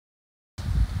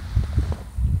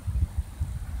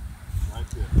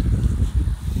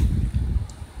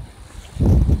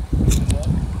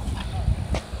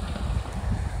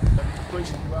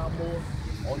more,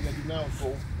 all you gotta do now is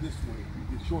go this way.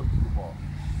 You get short to the ball.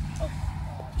 Okay.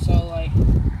 So like,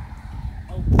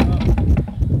 oh, About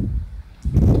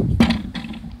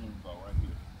right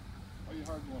here. Why your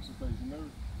heart going so fast? You nervous?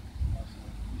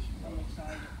 I'm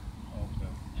excited.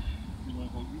 Okay. You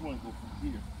wanna go from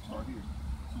here. Start here.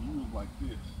 So you move like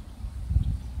this.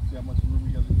 See how much room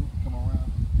you gotta do? Come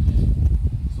around.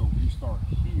 So you start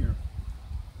here.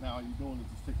 Now all you're doing is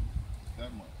just taking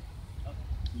that much. Okay.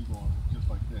 So you're going just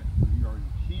like that. So you're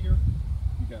already here.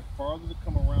 You got farther to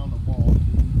come around the ball.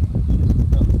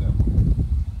 That way.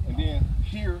 And then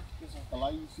here allow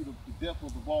you to see the depth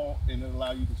of the ball, and it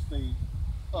allow you to stay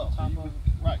up. So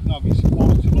right now, if you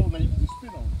fall too low, now you can just spin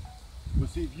on it. But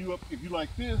see, if you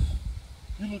like this,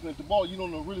 you're looking at the ball, you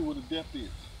don't know really where the depth is.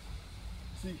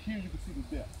 See here, you can see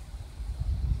the depth.